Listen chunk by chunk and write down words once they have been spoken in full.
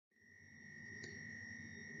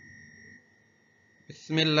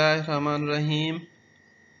Bismillahirrahmanirrahim.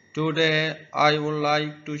 Today I would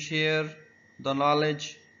like to share the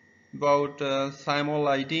knowledge about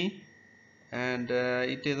Simuliidae, and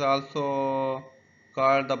it is also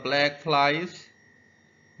called the black flies.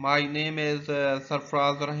 My name is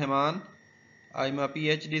Sarfraz Rahman. I'm a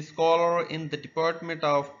PhD scholar in the Department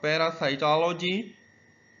of Parasitology,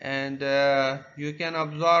 and you can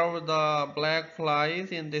observe the black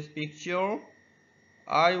flies in this picture.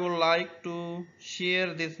 I would like to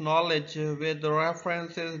share this knowledge with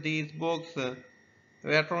references these books: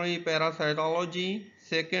 Veterinary Parasitology,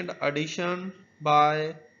 2nd edition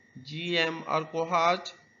by G.M.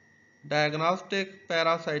 Urquhart; Diagnostic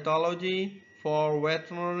Parasitology for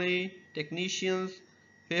Veterinary Technicians,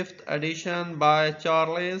 5th edition by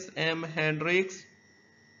Charles M. Hendricks;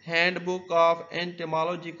 Handbook of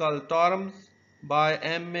Entomological Terms by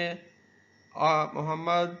M.A.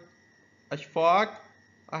 Muhammad Ashfaq;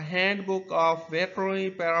 A Handbook of Veterinary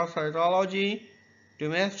Parasitology,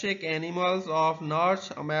 Domestic Animals of North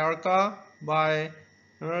America by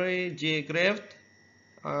Henry J. Griffith;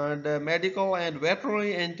 and Medical and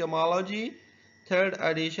Veterinary Entomology, 3rd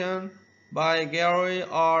edition by Gary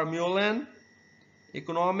R. Mullen;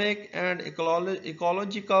 Economic and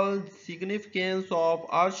Ecological Significance of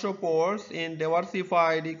Arthropods in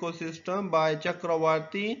Diversified Ecosystem by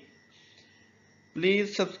Chakravarti.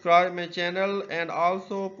 Please subscribe my channel and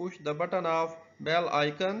also push the button of bell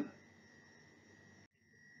icon.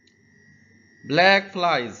 Black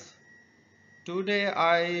flies. Today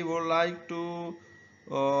I would like to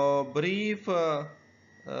brief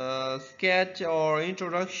sketch or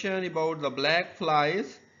introduction about the black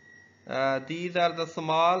flies. These are the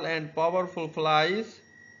small and powerful flies.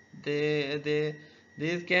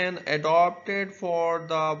 These can adopted for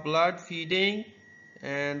the blood feeding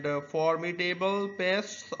and formidable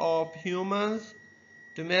pests of humans,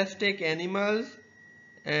 domestic animals,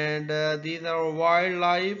 and these are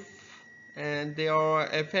wildlife, and they are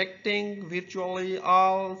affecting virtually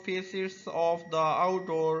all facets of the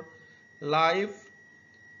outdoor life,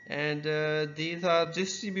 and these are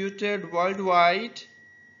distributed worldwide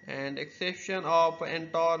and exception of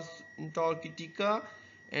Antarctica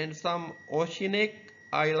and some oceanic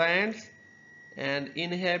islands, and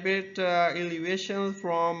inhabit elevations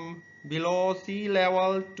from below sea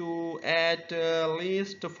level to at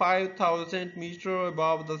least 5,000 meters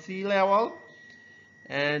above the sea level.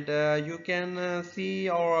 And you can see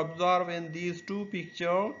or observe in these two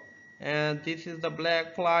pictures, and this is the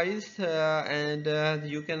black flies, and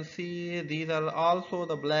you can see these are also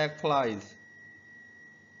the black flies.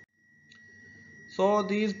 So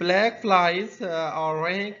these black flies are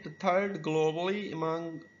ranked third globally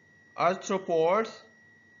among arthropods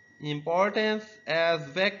importance as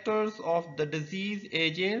vectors of the disease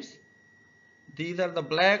agents. These are the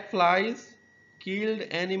black flies killed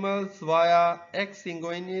animals via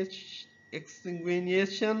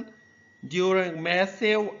exsanguination during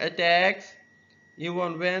massive attacks.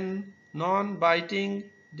 Even when non-biting,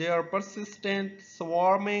 their persistent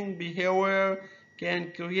swarming behavior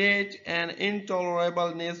can create an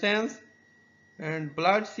intolerable nuisance, and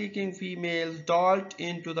blood-seeking females dart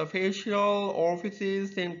into the facial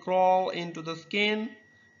orifices and crawl into the skin.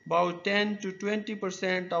 About 10 to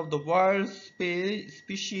 20% of the world's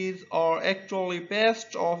species are actually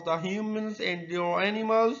pests of the humans and their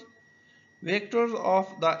animals, vectors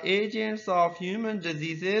of the agents of human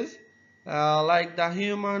diseases like the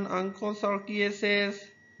human onchocerciasis,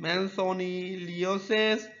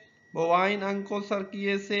 manzaniliosis, bovine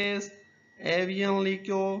onchocerciasis, avian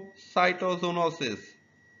leukocytosis.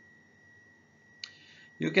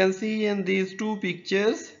 You can see in these two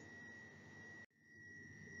pictures.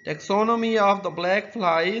 Taxonomy of the black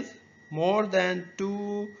flies. More than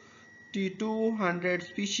 200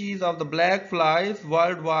 species of the black flies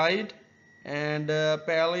worldwide, and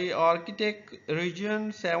Palearctic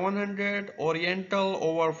region 700, Oriental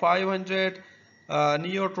over 500,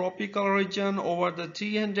 Neotropical region over the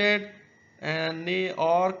 300, and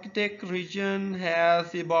Nearctic region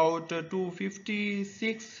has about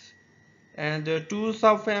 256, and two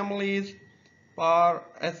subfamilies for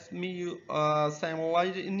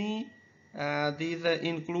Simuliidae. These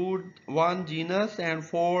include one genus and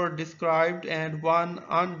four described and one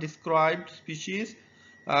undescribed species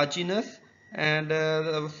genus, and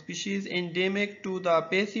the species endemic to the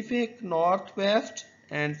Pacific Northwest,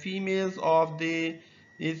 and females of the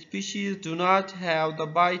species do not have the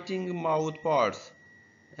biting mouth parts.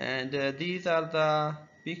 And these are the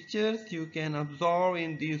pictures you can observe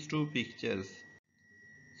in these two pictures.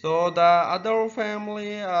 So the other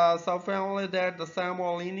family, subfamily, that the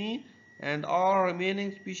Simuliidae, and all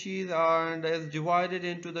remaining species are is divided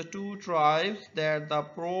into the two tribes, that the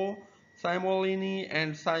Simuliidae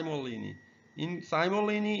and Simuliidae.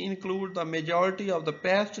 Simuliidae include the majority of the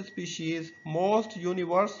pest species. Most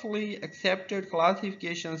universally accepted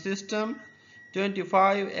classification system,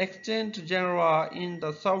 25 extant genera in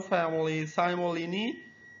the subfamily Simuliidae.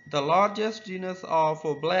 The largest genus of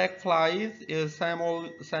black flies is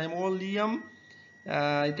Simulium.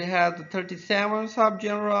 It has 37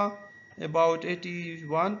 subgenera. About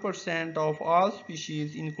 81% of all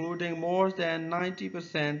species, including more than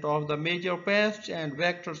 90% of the major pest and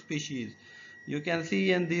vector species. You can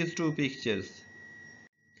see in these two pictures.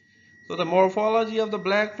 So the morphology of the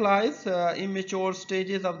black flies, immature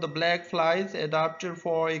stages of the black flies adapted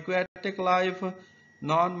for aquatic life.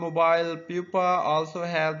 Non-mobile pupa also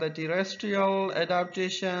have the terrestrial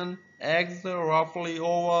adaptation. Eggs roughly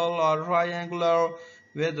oval or triangular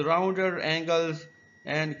with rounded angles,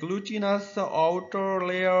 and glutinous outer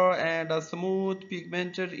layer and a smooth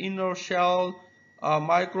pigmented inner shell. A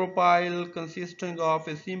micropyle consisting of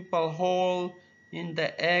a simple hole in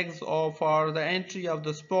the eggs or for the entry of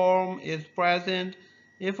the sperm is present.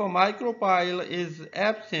 If a micropyle is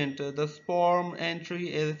absent, the sperm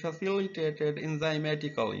entry is facilitated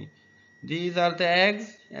enzymatically. These are the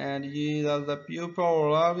eggs and these are the pupa or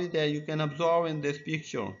larvae that you can observe in this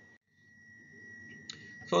picture.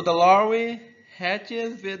 So the larvae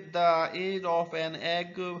hatches with the aid of an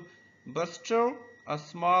egg buster, a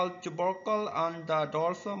small tubercle on the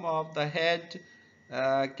dorsum of the head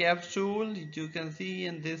capsule. You can see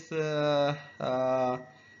in this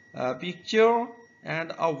picture,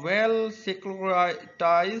 and a well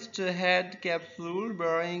secularized head capsule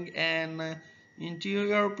bearing an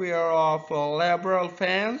interior pair of labral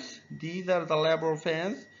fans. These are the labral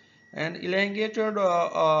fans. An elongated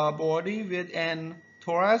body with an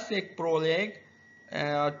thoracic proleg,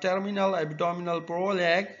 terminal abdominal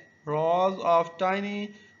proleg, rows of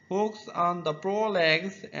tiny hooks on the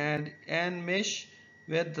prolegs, and mesh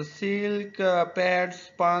with the silk pads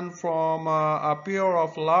spun from a pair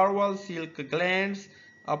of larval silk glands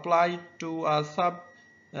applied to a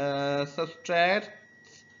substrate,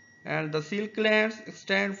 and the silk glands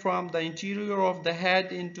extend from the interior of the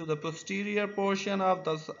head into the posterior portion of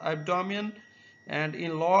the abdomen and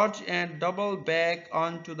enlarge and double back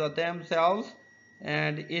onto themselves,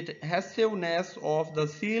 and its adhesiveness of the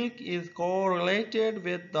silk is correlated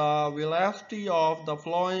with the velocity of the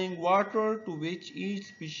flowing water to which each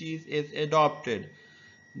species is adapted.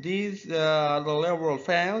 These are the lateral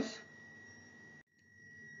fans.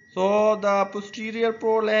 So the posterior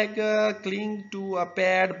proleg cling to a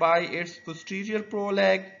pad by its posterior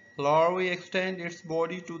proleg. Larvae extend its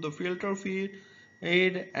body to the filter feed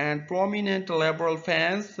and prominent lateral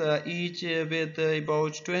fans, each with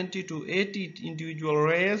about 20 to 80 individual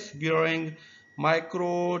rays bearing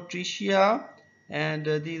microtrichia. And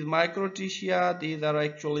these microtrichia, these are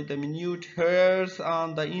actually the minute hairs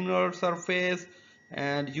on the inner surface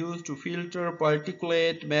and used to filter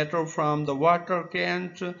particulate matter from the water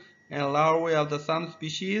current, and larvae of some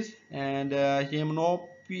species and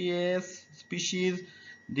Hymenopus species.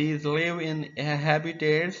 These live in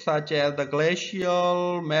habitats such as the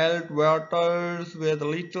glacial meltwaters with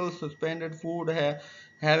little suspended food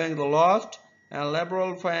having the lost and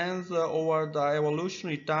lateral fans over the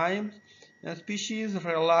evolutionary time. Species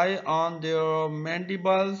rely on their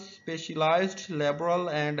mandibles, specialized labral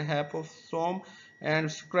and hyposome, and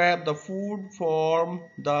scrape the food from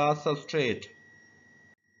the substrate.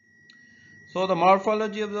 So the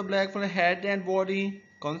morphology of the blackfly: head and body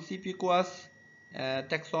conspicuous,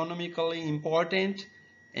 taxonomically important.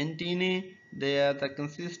 Antennae, they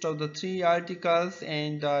consist of the three articles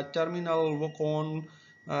and the terminal cone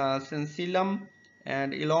sensillum,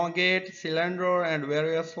 and elongate, cylinder, and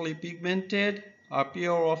variously pigmented. A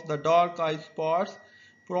pair of the dark eye spots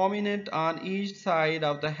prominent on each side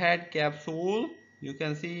of the head capsule. You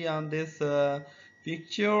can see on this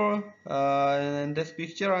picture, in this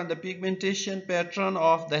picture, and the pigmentation pattern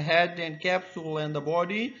of the head and capsule and the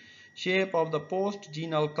body, shape of the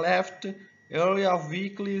post-genal cleft, area of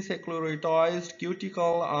weakly secularized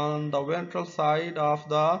cuticle on the ventral side of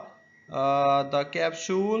the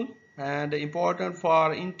capsule, and important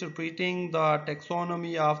for interpreting the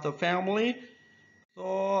taxonomy of the family.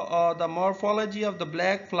 So the morphology of the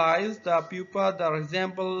black flies: the pupa that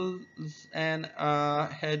resembles an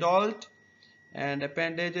adult, and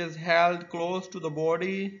appendages held close to the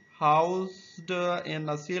body, housed in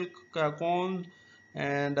a silk cocoon,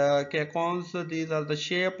 and cocoons. These are the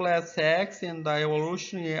shapeless sacs in the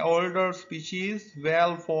evolutionary older species,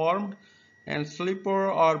 well formed and slipper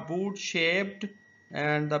or boot shaped.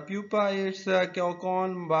 and the pupa is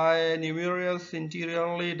cocooned by numerous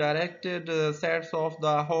interiorly directed sets of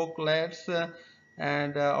the hawklets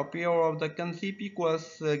and a pair of the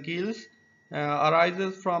conspicuous gills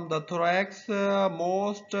arises from the thorax,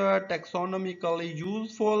 most taxonomically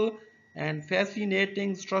useful and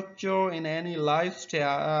fascinating structure in any life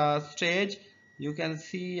stage. You can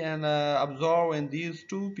see and observe in these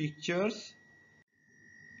two pictures.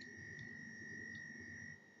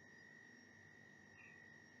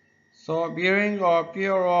 So bearing or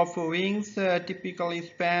pair of wings typically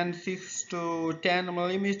span 6 to 10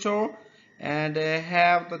 millimeter and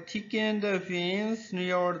have the thickened veins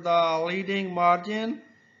near the leading margin.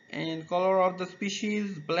 In color of the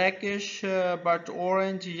species blackish but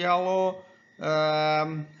orange yellow.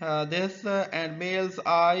 This and male's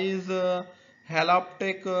eyes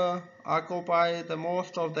haloptic occupy the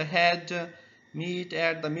most of the head. Meet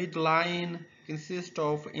at the midline consist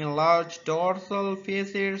of enlarged dorsal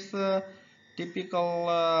facets,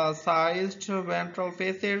 typical sized ventral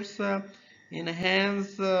facets,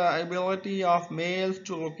 enhance ability of males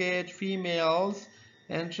to locate females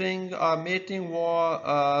entering a mating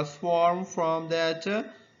swarm from that.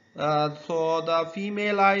 So the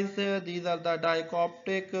female eyes, these are the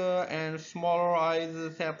dichoptic and smaller eyes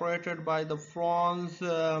separated by the fronds.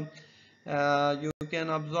 You can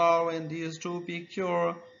observe in these two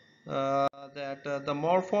pictures that the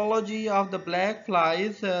morphology of the black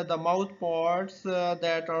flies, the mouth parts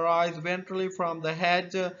that arise ventrally from the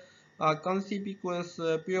head, conspicuous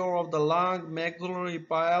pair of the long maxillary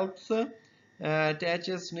palps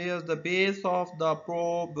attaches near the base of the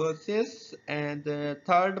proboscis, and the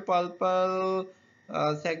third pulpal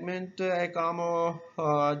segment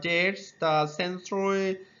accommodates the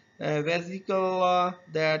sensory vesicle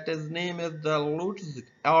that is named as the Lutz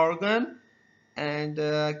organ, and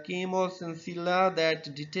chemosensilla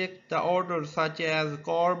that detect the odors such as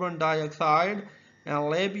carbon dioxide and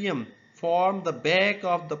labium form the back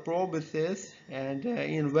of the proboscis and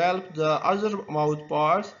envelop the other mouth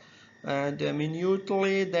parts, and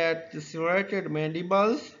minutely that serrated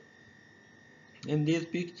mandibles. In this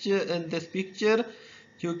picture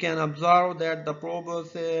you can observe that the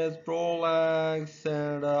proboscis, prolapse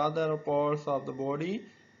and other parts of the body.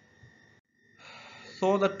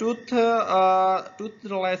 So the tooth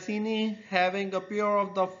lacini having a pair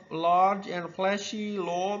of the large and fleshy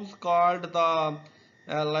lobes called the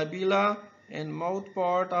labilla and mouth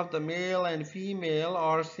part of the male and female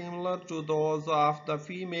are similar to those of the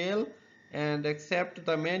female, and except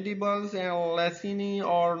the mandibles and lacini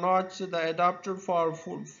are not adapted for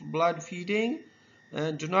blood feeding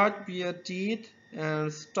and do not bear teeth,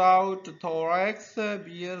 and stout thorax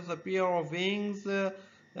bears a pair of wings,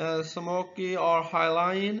 smoky or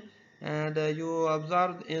hyaline, and you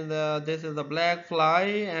observe in the this is the black fly,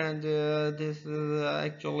 and this is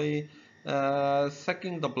actually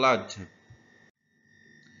sucking the blood.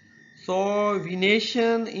 So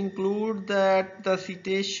venation include that the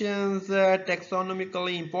cetaceans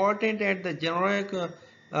taxonomically important at the generic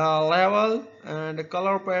level, and the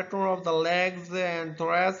color pattern of the legs and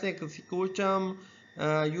thoracic scutum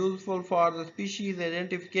useful for the species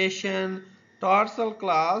identification, tarsal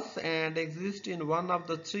class, and exist in one of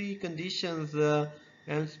the three conditions,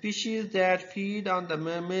 and species that feed on the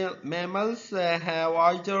mammals have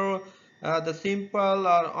either the simple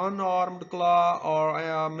or unarmed claw or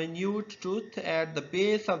a minute tooth at the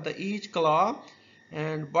base of each claw,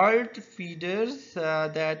 and bird feeders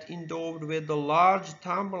that endowed with a large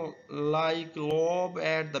thumb-like lobe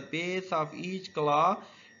at the base of each claw,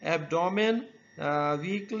 abdomen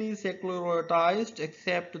weakly sclerotized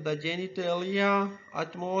except the genitalia,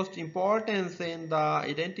 utmost importance in the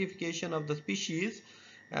identification of the species,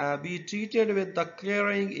 be treated with the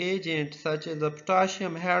clearing agent such as the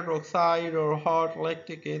potassium hydroxide or hot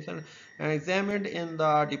lactic acid, and examined in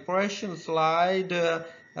the depression slide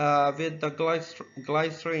with the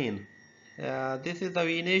glycerine. This is the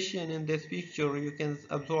venation in this picture. You can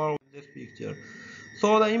observe in this picture.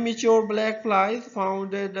 So the immature black flies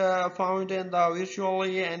found in the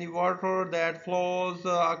virtually any water that flows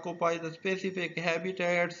occupy the specific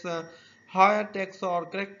habitats. Higher texts or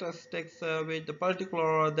characteristics with the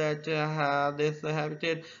particular that this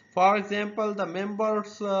habitat. For example, the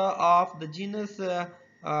members of the genus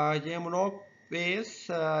Gemonopes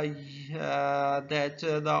that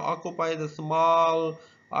occupy the small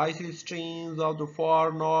icy streams of the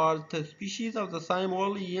far north, species of the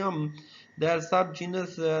Simuliium, their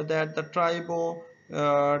subgenus that the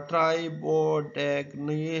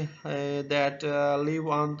Tribodagni that live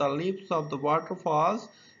on the lips of the waterfalls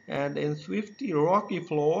and in swifty rocky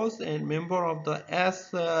flows, and member of the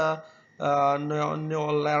S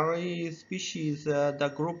Neolari species,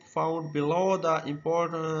 the group found below the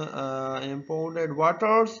impounded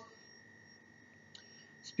waters.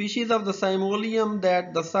 Species of the Simulium,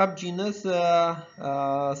 that the subgenus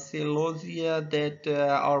Celosia, that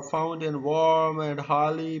are found in warm and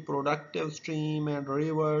highly productive stream and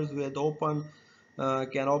rivers with open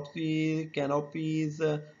canopies.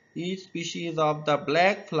 Each species of the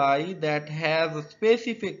black fly that has a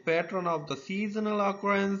specific pattern of the seasonal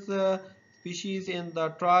occurrence. Species in the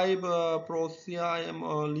tribe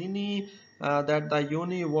Procyon that the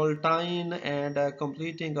univoltine and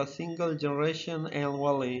completing a single generation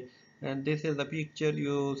annually. And this is the picture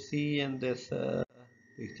you see in this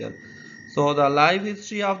picture. So the life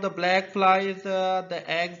history of the black flies, the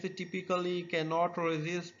eggs typically cannot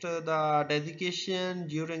resist the desiccation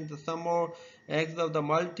during the summer. Eggs of the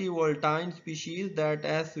multivoltine species, that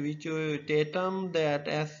S. vitutatum, that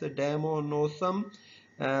S. damonosum,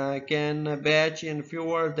 can batch in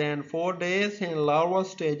fewer than 4 days, and larval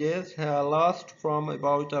stages last from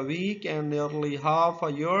about a week and nearly half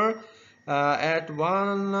a year. At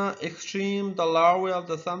one extreme, the larvae of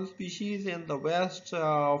some species in the West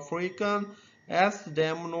African S.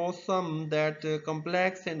 damonosum that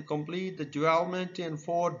complex and complete the development in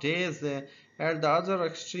 4 days. At the other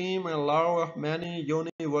extreme, a larva of many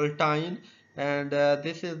univoltine, and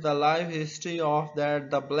this is the life history of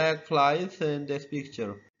that the black flies in this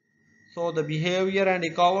picture. So the behavior and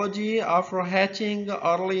ecology after hatching,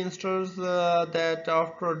 early youngsters that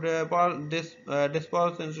after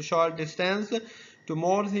disperse into short distance to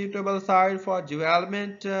more suitable site for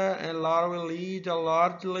development, and larvae lead a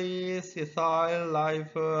largely sessile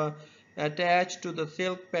life attached to the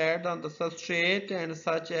silk pad on the substrate, and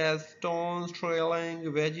such as stones,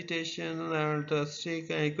 trailing vegetation, and stick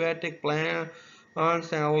aquatic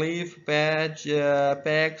plants and leaf packs.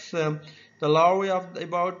 The larvae of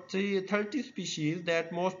about 30 species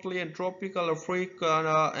that mostly in tropical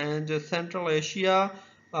Africa and Central Asia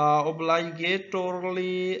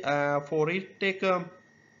obligatorily phoretic,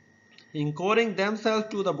 encoding themselves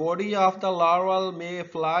to the body of the larval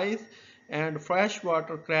mayflies and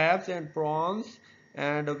freshwater crabs and prawns.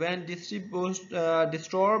 And when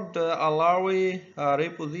disturbed, a larvae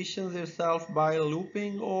repositions itself by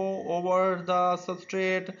looping over the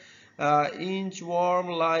substrate, inchworm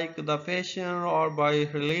like the fashion, or by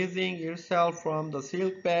releasing itself from the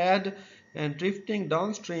silk pad and drifting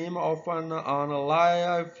downstream, often on a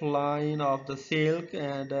lifeline of the silk.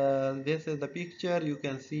 And this is the picture you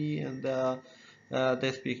can see in the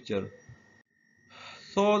this picture.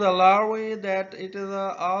 So the larvae, that it is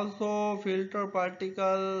also filter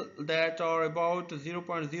particle that are about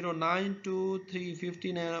 0.09 to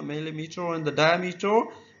 350 millimeter in the diameter,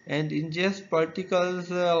 and ingest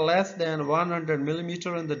particles less than 100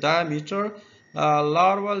 millimeter in the diameter.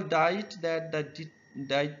 Larval diet, that the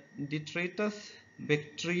detritus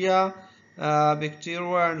bacteria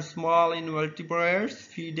and small invertebrates,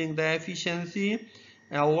 feeding the efficiency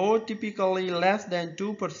low, typically less than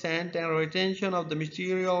 2%, and retention of the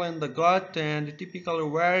material in the gut, and typically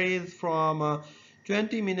varies from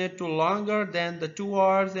 20 minutes to longer than the 2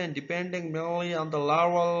 hours, and depending mainly on the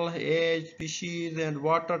larval age, species, and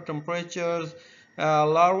water temperatures.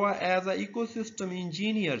 Larvae as ecosystem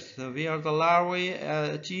engineers, where the larvae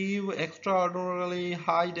achieve extraordinarily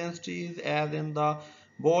high densities as in the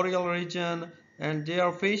boreal region, and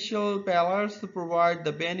their facial pillars provide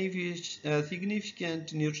the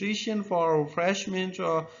significant nutrition for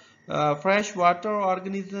freshwater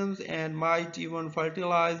organisms, and might even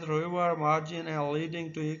fertilize river margin, and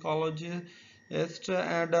leading to ecologists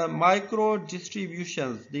and micro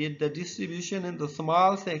distributions, the distribution in the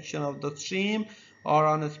small section of the stream or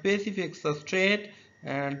on a specific substrate.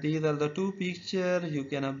 And these are the two pictures you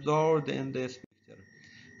can observe in this picture.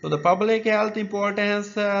 So the public health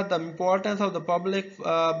importance, the importance of the public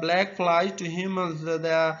black fly to humans,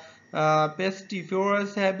 the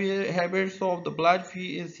pestiferous habits of the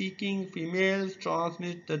blood-seeking females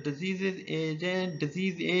transmit the disease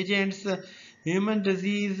agents, human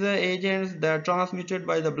disease agents that are transmitted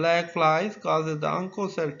by the black flies causes the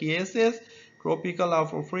onchocerciasis, tropical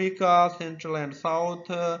of Africa, Central and South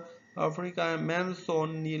Africa, and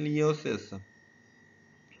mensoniosis.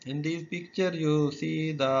 In this picture you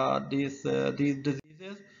see these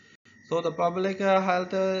diseases. So the public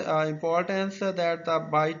health importance, that the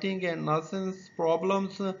biting and nuisance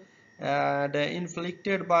problems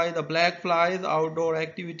inflicted by the black flies, outdoor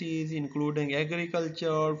activities including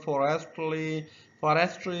agriculture, forestry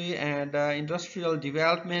and industrial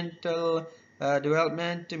development,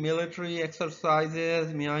 military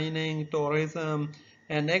exercises, mining, tourism,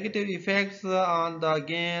 and negative effects on the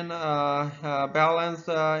gain balance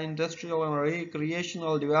industrial and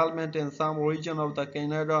recreational development in some region of the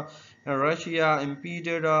Canada and Russia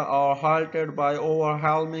impeded or halted by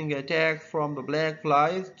overwhelming attacks from the black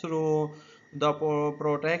flies through the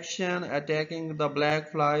protection attacking the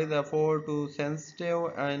black flies afford to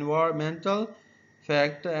sensitive environmental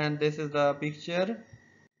fact, and this is the picture.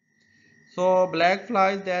 So black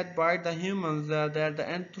flies that bite the humans, that the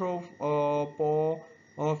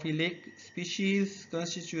anthropophilic species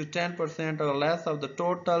constitute 10% or less of the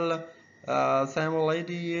total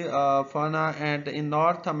Simuliidae fauna, and in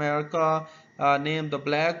North America, named the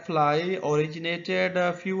black fly, originated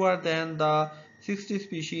fewer than the 60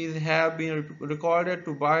 species have been recorded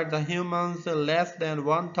to bite the humans. Less than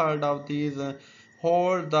one-third of these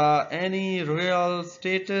hold any real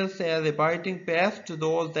status as a biting pest.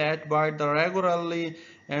 Those that bite the regularly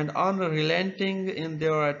and unrelenting in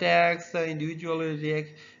their attacks, individual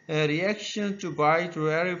reactions to bite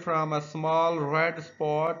vary from a small red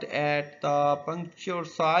spot at the puncture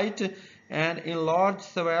site and enlarged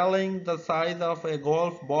swelling the size of a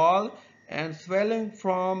golf ball, and swelling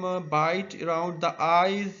from a bite around the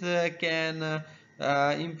eyes can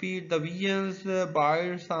impede the visions.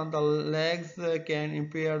 Bites on the legs can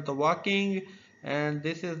impair the walking, and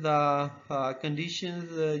this is the conditions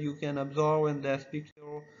you can observe in this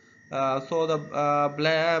picture. So the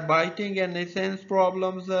biting and essence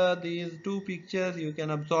problems, these two pictures you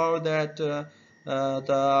can observe that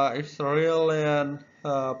it's a real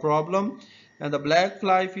problem. And the black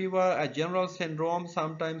fly fever, a general syndrome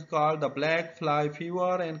sometimes called the black fly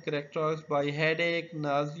fever, and characterized by headache,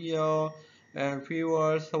 nausea, and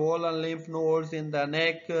fever, swollen lymph nodes in the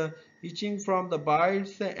neck, itching from the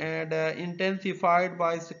bites, and intensified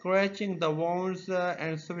by scratching the wounds,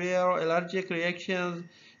 and severe allergic reactions,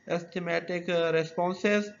 asthmatic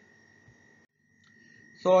responses.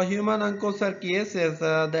 So human onchocerciasis,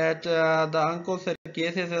 the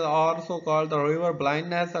onchocerciasis is also called the river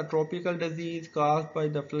blindness, a tropical disease caused by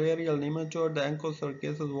the filarial nematode, the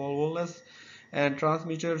Onchocerciasis volvulus, and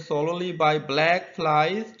transmitted solely by black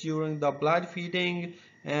flies during the blood feeding.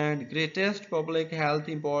 And greatest public health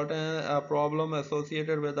important problem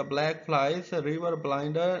associated with the black flies, river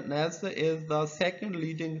blindness, is the second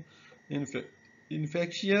leading inf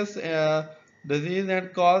infectious disease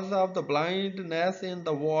and cause of the blindness in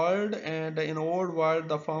the world, and in old world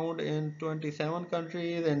the found in 27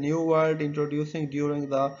 countries, and new world introducing during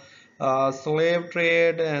the slave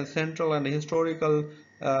trade, and central and historical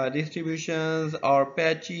distributions are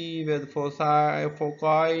patchy with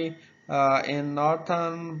foci in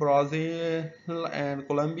northern Brazil and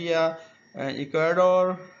Colombia and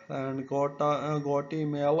Ecuador and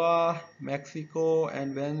Guatemala, Mexico,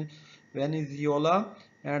 and Venezuela.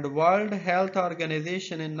 And World Health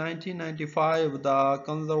Organization in 1995, the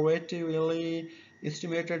conservatively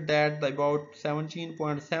estimated that about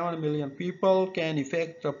 17.7 million people can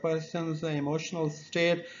affect a person's emotional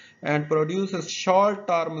state and produce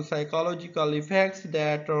short-term psychological effects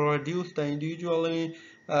that reduce the individual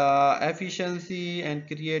efficiency and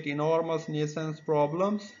create enormous nuisance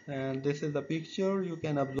problems. And this is the picture you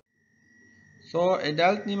can observe. So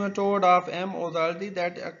adult nematode of M. ozardi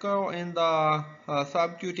that occur in the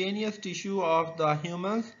subcutaneous tissue of the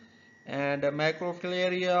humans, and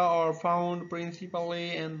macrofilaria are found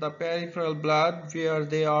principally in the peripheral blood, where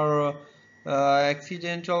they are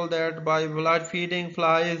accidental that by blood feeding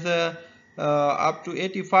flies, up to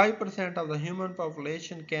 85% of the human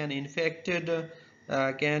population can be infected,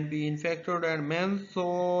 and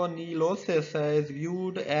menthoniosis is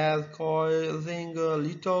viewed as causing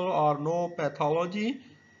little or no pathology.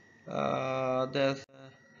 The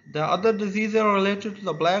other diseases related to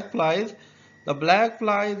the black flies. The black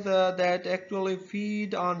flies that actually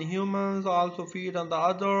feed on humans also feed on the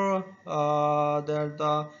other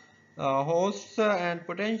the hosts, and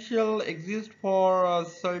potential exist for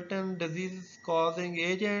certain disease causing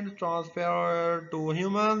agents transfer to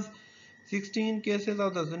humans. 16 cases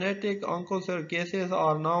of the genetic onchocerciasis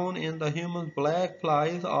are known in the human black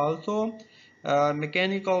flies also.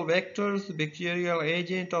 Mechanical vectors, bacterial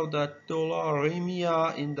agent of the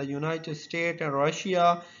tularemia in the United States and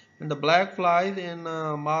Russia, and the black flies in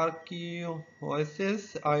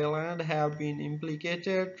Marquesas Island have been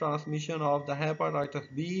implicated. Transmission of the hepatitis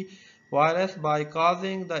B virus by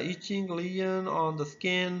causing the itching lesion on the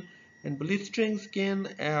skin and blistering skin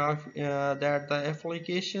that the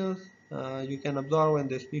applications you can observe in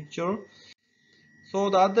this picture. So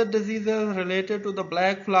the other diseases related to the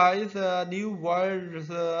black flies, new world is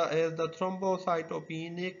the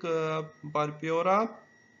thrombocytopenic purpura,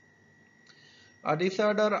 a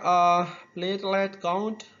disorder platelet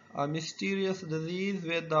count A mysterious disease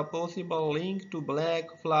with the possible link to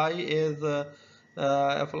black flies is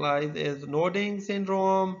nodding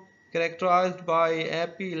syndrome, characterized by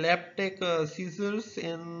epileptic seizures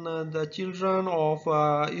in the children of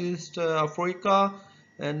East Africa.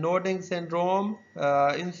 And nodding syndrome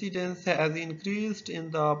incidence has increased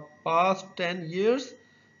in the past 10 years,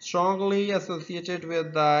 strongly associated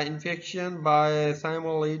with the infection by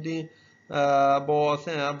Simuliidae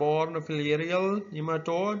born filarial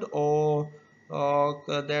nematode, or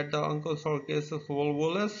that the Onchocercus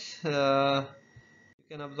volvulus you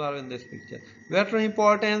can observe in this picture. Veterinary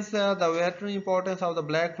importance. The veterinary importance of the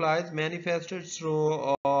black flies manifested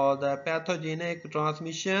through the pathogenic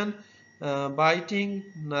transmission, biting,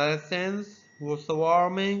 nascence,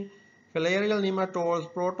 swarming, filarial nematodes,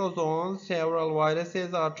 protozoans. Several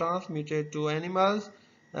viruses are transmitted to animals,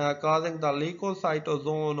 causing the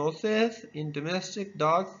leukocytozoonosis in domestic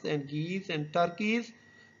dogs and geese and turkeys.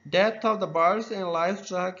 Death of the birds and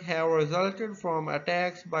livestock have resulted from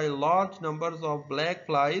attacks by large numbers of black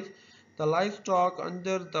flies. The livestock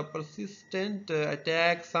under the persistent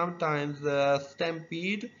attack sometimes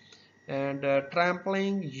stampede and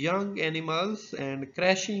trampling young animals and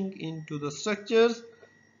crashing into the structures,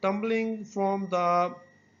 tumbling from the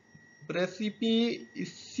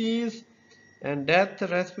precipices, and death.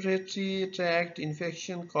 Respiratory tract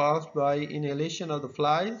infection caused by inhalation of the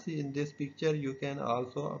flies. In this picture you can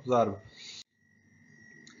also observe.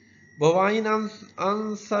 Bovine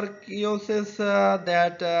Anthracosis,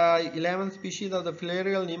 that 11 species of the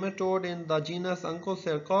filarial nematode in the genus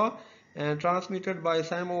Onchocerca, and transmitted by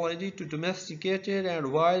Simuliidae to domesticated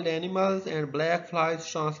and wild animals, and black flies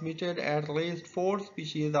transmitted at least 4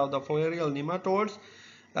 species of the filarial nematodes,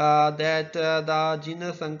 that the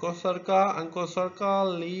genus Onchocerca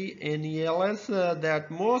linealis,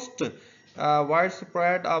 that most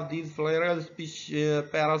widespread of these filarial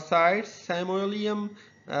parasites. Simulium,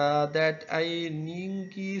 that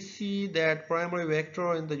Iningisi, that primary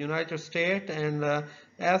vector in the United States, and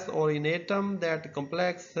S. originatum, that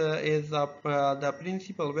complex is the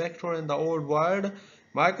principal vector in the Old World.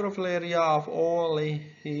 Microfilaria of O.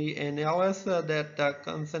 linealis, that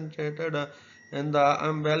concentrated in the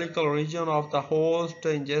umbilical region of the host,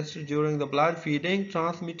 ingested during the blood feeding,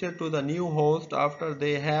 transmitted to the new host after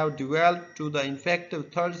they have developed to the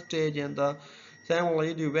infective third stage in the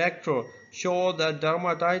Simuliidae vector, show the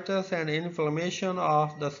dermatitis and inflammation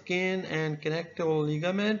of the skin and connective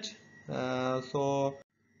ligament. The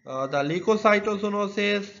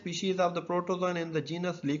leukocytozoonosis, species of the protozoan in the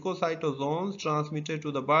genus Leucocytozoans, transmitted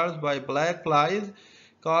to the birds by black flies,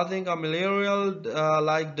 causing a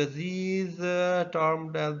malarial-like disease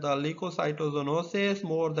termed as the leukocytozoonosis.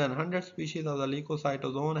 More than 100 species of the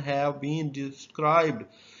leukocytozoan have been described.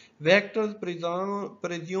 Vectors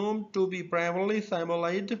presumed to be primarily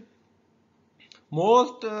Simuliid.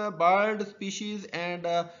 Most bird species and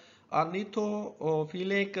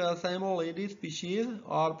ornithophilic Simuliidae species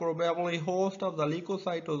are probably host of the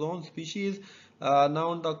leukocytozone species,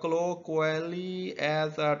 known colloquially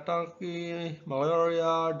as turkey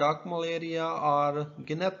malaria, duck malaria, or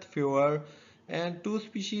Guinness fever, and 2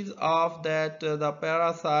 species of that the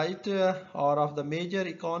parasite or of the major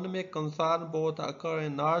economic concern both occur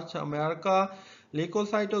in North America.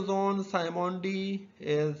 Leukocytozone Simondi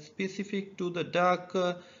is specific to the duck,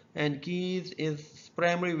 and geese is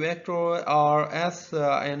primary vector, or S.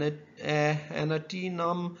 Anatinum,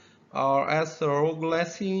 or S.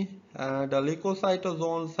 roglesi. The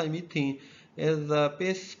leukocytozone Simithi is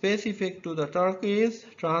specific to the turkeys,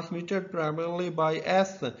 transmitted primarily by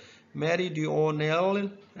S.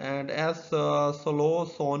 meridionale and S.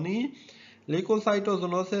 solosoni.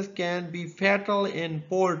 Leukocytozoonosis can be fatal in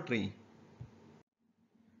poultry.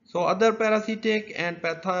 So other parasitic and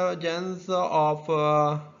pathogens of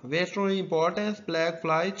veterinary importance. Black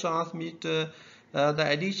flies transmit the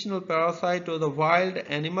additional parasite to the wild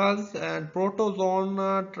animals, and protozoan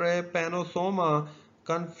trypanosoma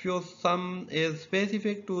confusum is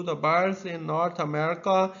specific to the birds in North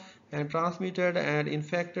America, and transmitted and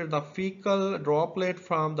infected the fecal droplet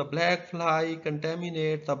from the black fly,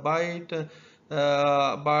 contaminate the bite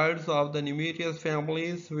birds of the numerous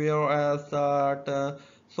families, whereas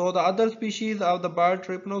so the other species of the bird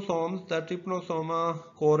trypanosomes, the Trypanosoma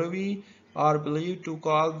corvi, are believed to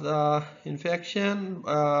cause infection.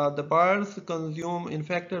 The birds consume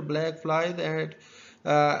infected black flies and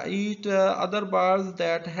eat other birds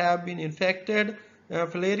that have been infected.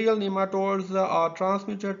 Filarial nematodes are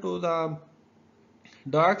transmitted to the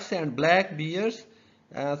ducks and black bears.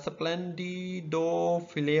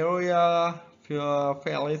 Splendidofilaria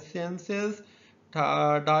falicensis,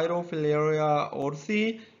 Dirofilaria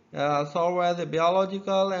orsi, serve as a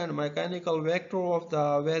biological and mechanical vector of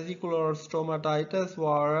the vesicular stomatitis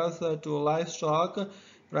virus to livestock,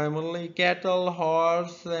 primarily cattle,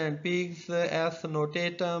 horse, and pigs. S.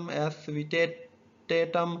 notatum, S.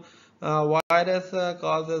 vitatum virus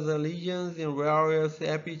causes lesions in various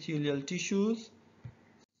epithelial tissues.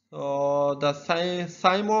 So the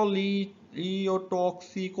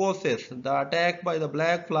Simuliiotoxicosis, the attack by the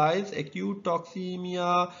black flies, acute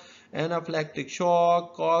toxemia, anaphylactic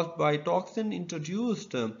shock caused by toxin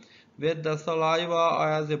introduced with the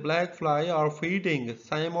saliva as a black fly are feeding.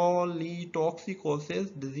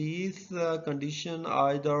 Simuliitoxicosis disease condition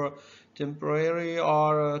either temporary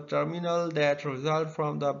or terminal that result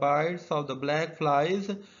from the bites of the black flies,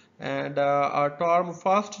 and a term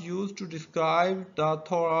first used to describe the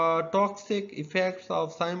toxic effects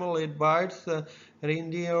of simulate bites.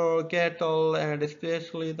 Reindeer, cattle, and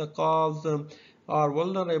especially the calves are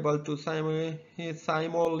vulnerable to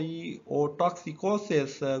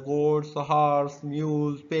simuliotoxicosis. Goats, horse,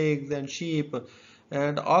 mules, pigs, and sheep.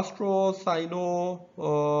 And Simolium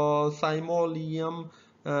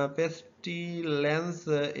pestilens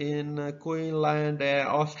in Queensland,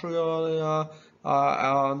 Australia,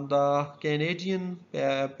 on the Canadian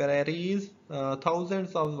prairies.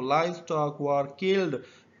 Thousands of livestock were killed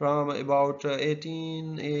from about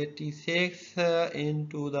 1886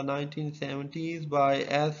 into the 1970s by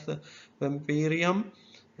S. vampirium,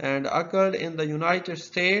 and occurred in the United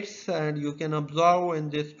States, and you can observe in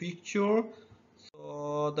this picture.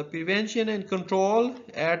 So the prevention and control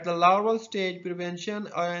at the larval stage, prevention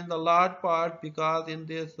in the large part, because in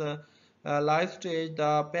this life stage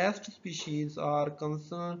the pest species are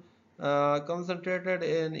concentrated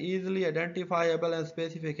in easily identifiable and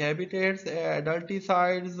specific habitats.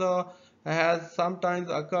 Adulticides has sometimes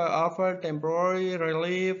offer temporary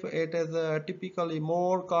relief. It is typically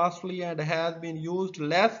more costly and has been used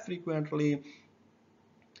less frequently.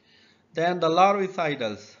 Then the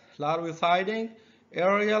larvicidals. Larviciding,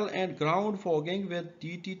 aerial and ground fogging with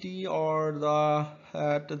DDT or the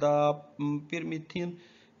at the permethrin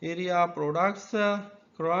area products.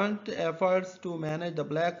 Current efforts to manage the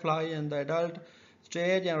black fly in the adult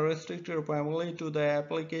stage and restricted primarily to the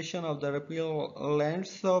application of the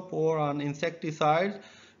repellents pour on insecticides.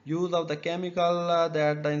 Use of the chemical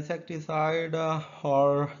that the insecticide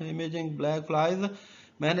or imaging black flies,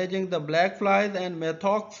 managing the black flies, and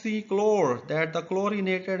methoxychlor, that the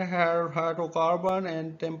chlorinated hydrocarbon,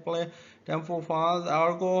 and tempophos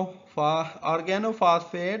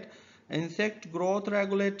organophosphate, insect growth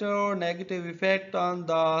regulator, negative effect on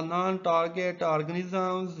the non-target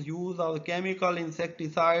organisms. Use of chemical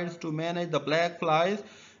insecticides to manage the black flies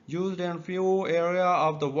used in few areas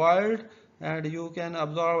of the world, and you can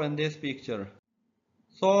observe in this picture.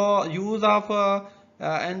 So use of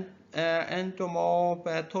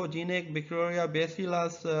entomopathogenic bacteria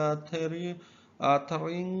Bacillus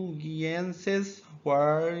thuringiensis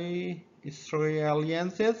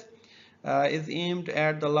israeliensis is aimed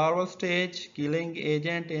at the larval stage, killing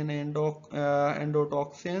agent in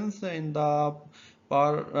endotoxins in the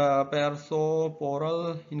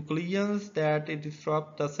persoporal inclusions that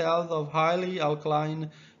disrupt the cells of highly alkaline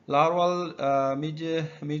larval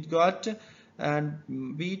midgut, and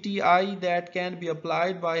BTI that can be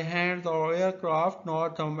applied by hands or aircraft.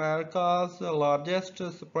 North America's largest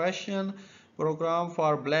suppression program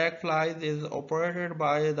for black flies is operated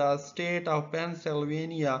by the state of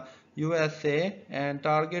Pennsylvania, USA, and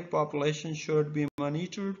target population should be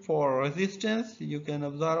monitored for resistance. You can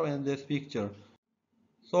observe in this picture.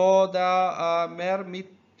 So the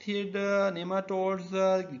myrmidid nematodes,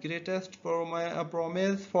 greatest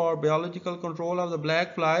promise for biological control of the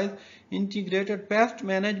black flies, integrated pest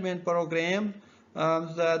management program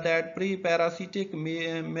that pre-parasitic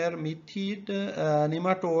myrmidid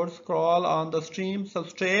nematodes crawl on the stream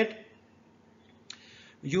substrate.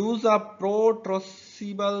 Use a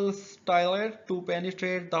protrusible stylet to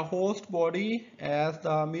penetrate the host body as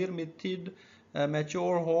the myrmidid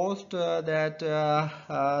mature host, that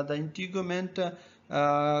the integument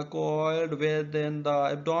coiled within the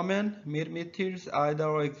abdomen. Myrmidids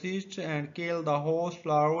either exist and kill the host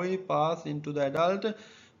larvae, pass into the adult.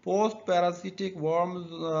 Post-parasitic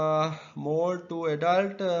worms mold to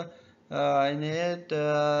adult in it,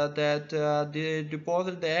 that they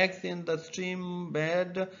deposit the eggs in the stream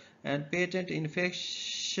bed, and patent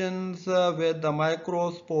infections with the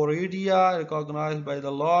microsporidia recognized by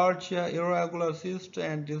the large irregular cyst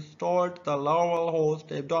and distort the larval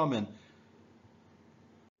host abdomen.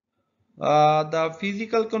 The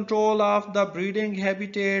physical control of the breeding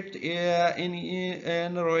habitat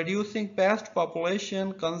in reducing pest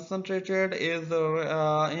population concentrated is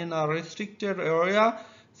in a restricted area.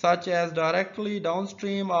 such as directly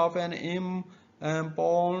downstream of an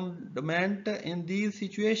impoundment. In these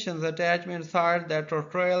situations, attachment sites that are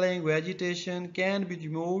trailing vegetation can be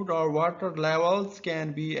removed or water levels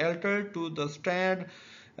can be altered to the strand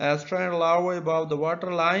larvae above the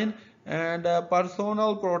water line. And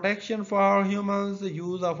personal protection for humans, the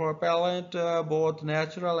use of repellent, both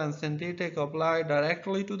natural and synthetic, applied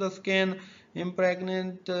directly to the skin,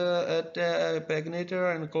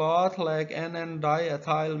 impregnator and cloth like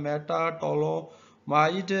N-diethyl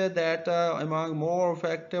metatolomide that among more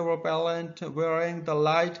effective repellent, wearing the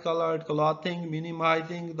light colored clothing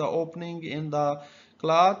minimizing the opening in the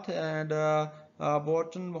cloth, and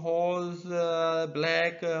buttonholes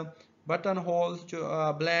black buttonholes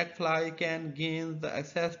to black fly can gain the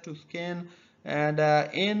access to skin. And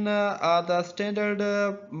in the standard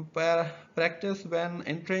practice, when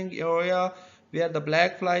entering area where the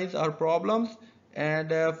black flies are problems,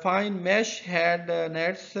 and fine mesh head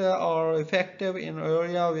nets are effective in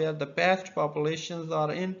area where the pest populations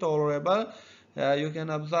are intolerable. You can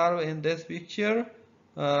observe in this picture.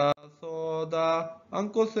 So the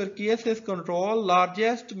onchocerciasis control,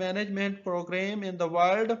 largest management program in the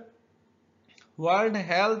world, World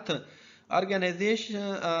Health Organization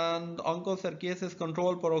and Onchocerciasis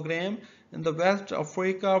Control Program in the West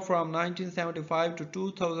Africa from 1975 to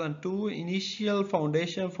 2002. Initial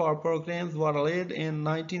foundation for programs were laid in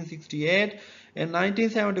 1968. In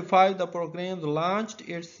 1975, the program launched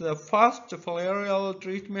its first filarial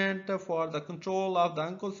treatment for the control of the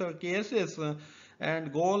onchocerciasis,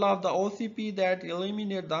 and goal of the OCP that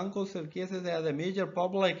eliminate the onchocerciasis as a major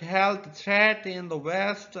public health threat in the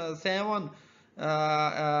West African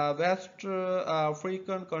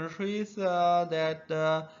countries, that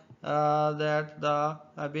the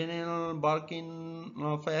Benin,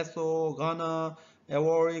 Burkina Faso, Ghana,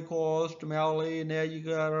 Ivory Coast, Mali,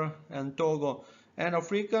 Niger, and Togo. An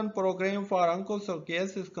African Program for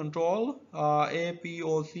Onchocerciasis Control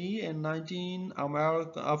 (APOC) in 19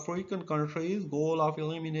 African countries. Goal of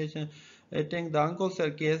elimination the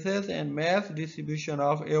onchocerciasis and mass distribution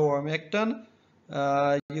of ivermectin.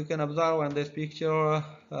 You can observe in this picture.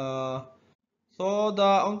 So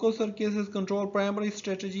the onchocerciasis control primary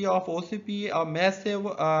strategy of OCP, a massive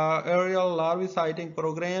aerial larviciding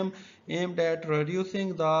program aimed at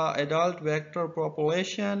reducing the adult vector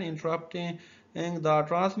population, interrupting the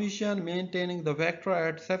transmission, maintaining the vector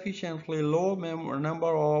at sufficiently low number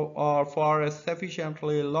or for a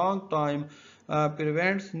sufficiently long time,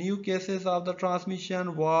 prevents new cases of the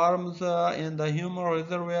transmission, worms in the human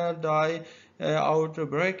reservoir die out,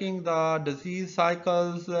 breaking the disease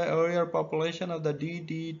cycles, area population of the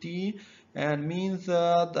DDT, and means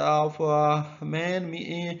of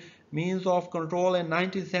means of control in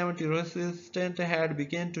 1970 resistance had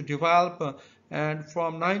begun to develop, and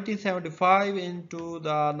from 1975 into the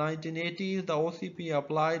 1980s the OCP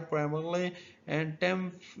applied primarily and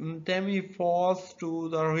temifos to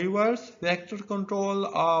the reverse vector control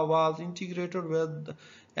was integrated with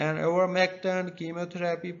an ivermectin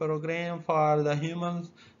chemotherapy program for the human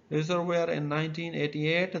reservoir in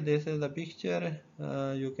 1988. This is the picture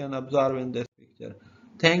you can observe in this picture.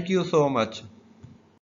 Thank you so much.